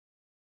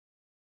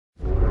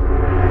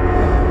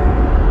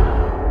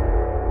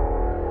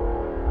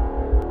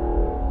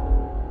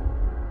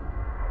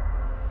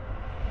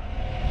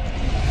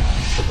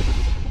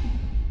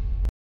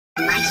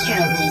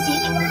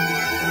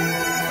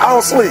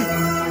don't sleep.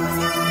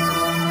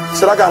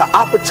 Said I got an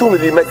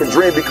opportunity to make a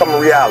dream become a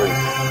reality.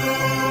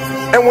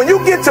 And when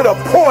you get to the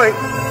point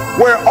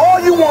where all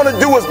you want to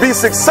do is be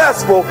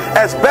successful,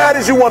 as bad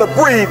as you want to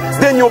breathe,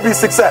 then you'll be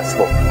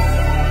successful.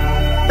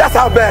 That's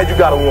how bad you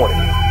gotta want it.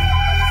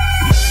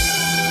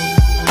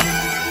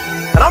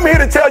 And I'm here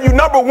to tell you,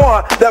 number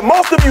one, that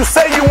most of you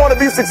say you want to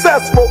be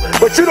successful,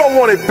 but you don't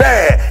want it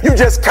bad. You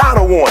just kind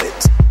of want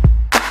it.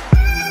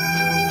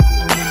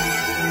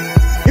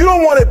 You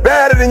don't want it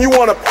badder than you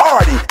want to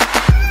party.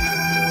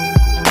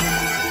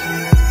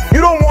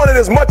 You don't want it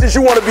as much as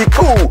you want to be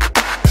cool.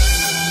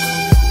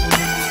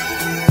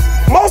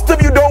 Most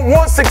of you don't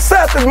want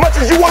success as much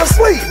as you want to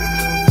sleep.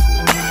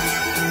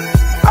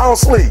 I don't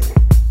sleep.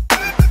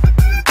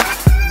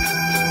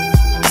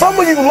 Some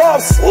of you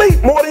love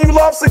sleep more than you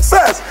love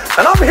success.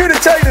 And I'm here to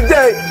tell you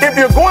today, if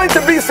you're going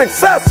to be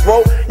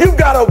successful, you've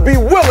got to be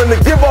willing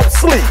to give up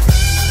sleep.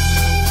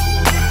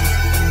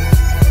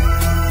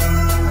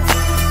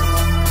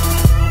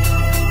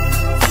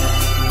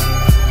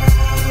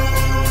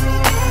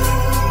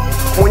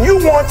 When you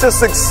want to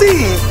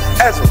succeed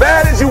as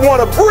bad as you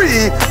want to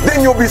breathe,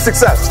 then you'll be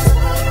successful.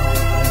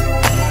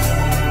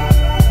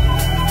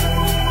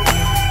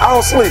 I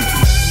don't sleep.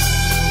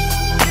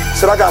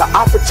 Said I got an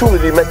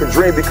opportunity to make a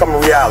dream become a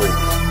reality.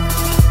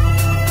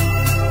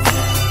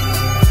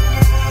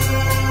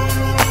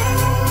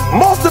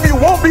 Most of you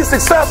won't be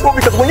successful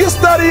because when you're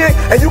studying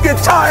and you get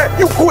tired,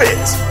 you quit.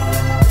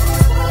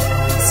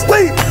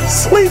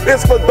 Sleep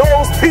is for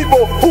those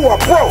people who are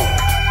broke.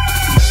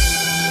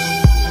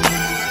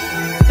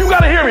 You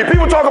gotta hear me.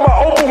 People talk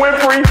about Oprah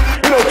Winfrey,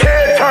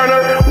 Ted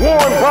Turner,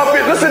 Warren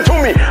Buffett. Listen to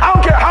me. I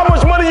don't care how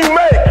much money you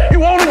make.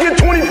 You only get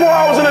 24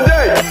 hours in a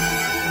day.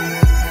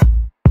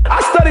 I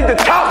studied the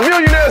top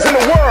millionaires in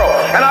the world,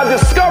 and I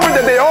discovered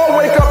that they all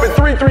wake up at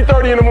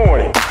 3:30 in the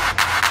morning.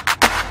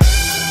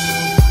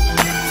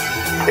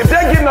 If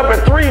they're getting up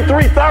at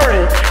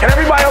 3:30, and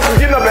everybody else is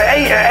getting up at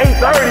 8 and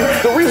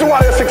 8:30, the reason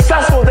why they're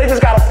successful is they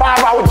just got a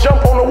 5-hour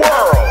jump on the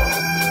world.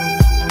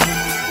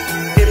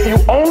 If you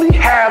only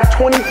have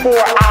 24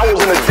 hours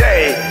in a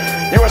day,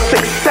 your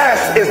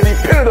success is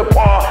dependent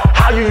upon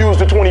how you use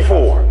the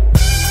 24.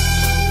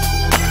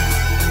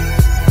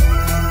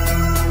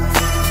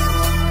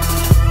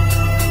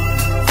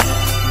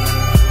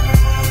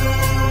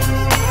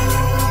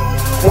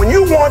 When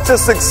you want to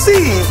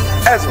succeed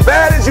as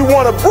bad as you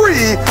want to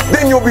breathe,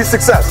 then you'll be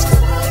successful.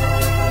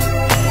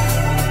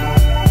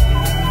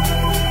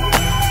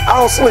 I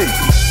don't sleep.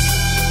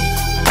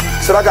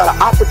 Said I got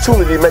an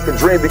opportunity to make a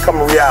dream become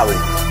a reality.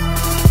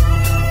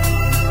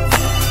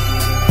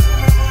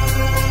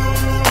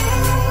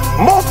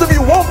 Most of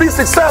you won't be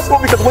successful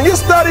because when you're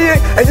studying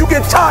and you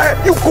get tired,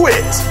 you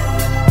quit.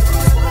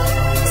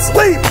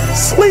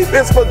 Sleep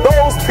is for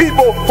those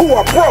people who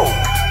are broke.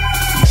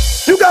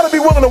 You got to be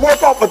willing to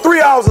work off for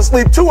 3 hours of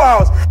sleep, 2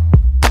 hours.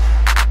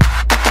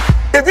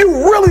 If you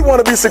really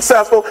want to be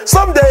successful,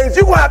 some days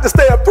you're going to have to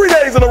stay up 3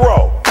 days in a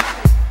row.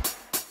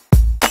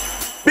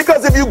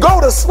 Because if you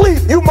go to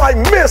sleep, you might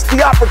miss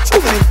the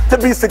opportunity to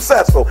be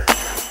successful.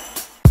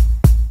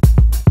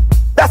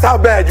 That's how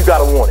bad you got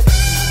to want it.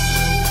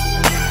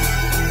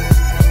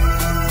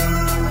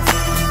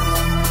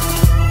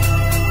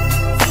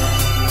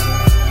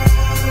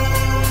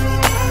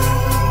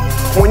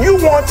 When you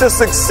want to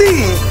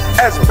succeed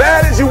as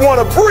bad as you want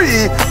to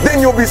breathe,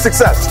 then you'll be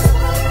successful.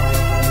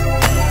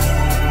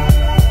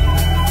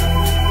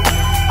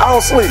 I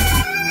don't sleep.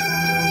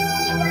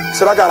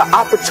 Said I got an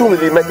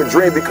opportunity to make a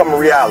dream become a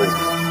reality.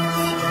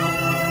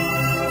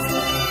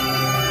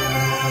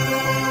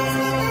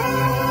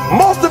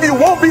 Most of you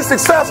won't be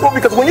successful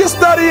because when you're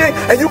studying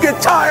and you get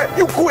tired,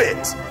 you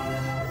quit.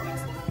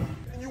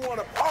 And you want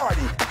to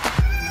party.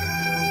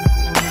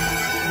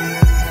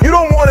 You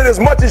don't want it as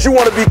much as you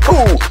want to be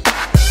cool.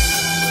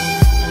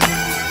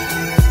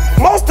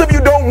 Most of you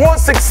don't want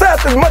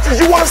success as much as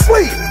you want to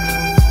sleep.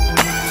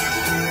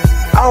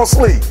 I don't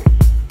sleep.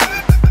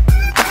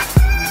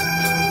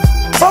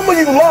 Some of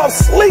you love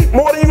sleep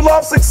more than you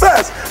love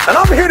success. And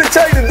I'm here to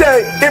tell you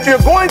today, if you're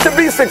going to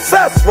be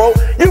successful,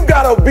 you've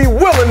got to be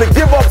willing to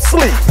give up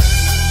sleep.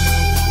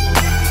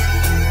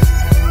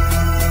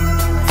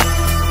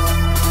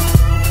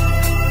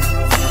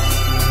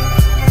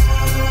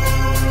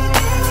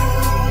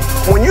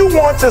 When you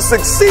want to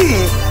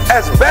succeed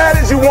as bad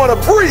as you want to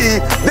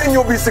breathe, then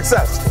you'll be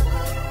successful.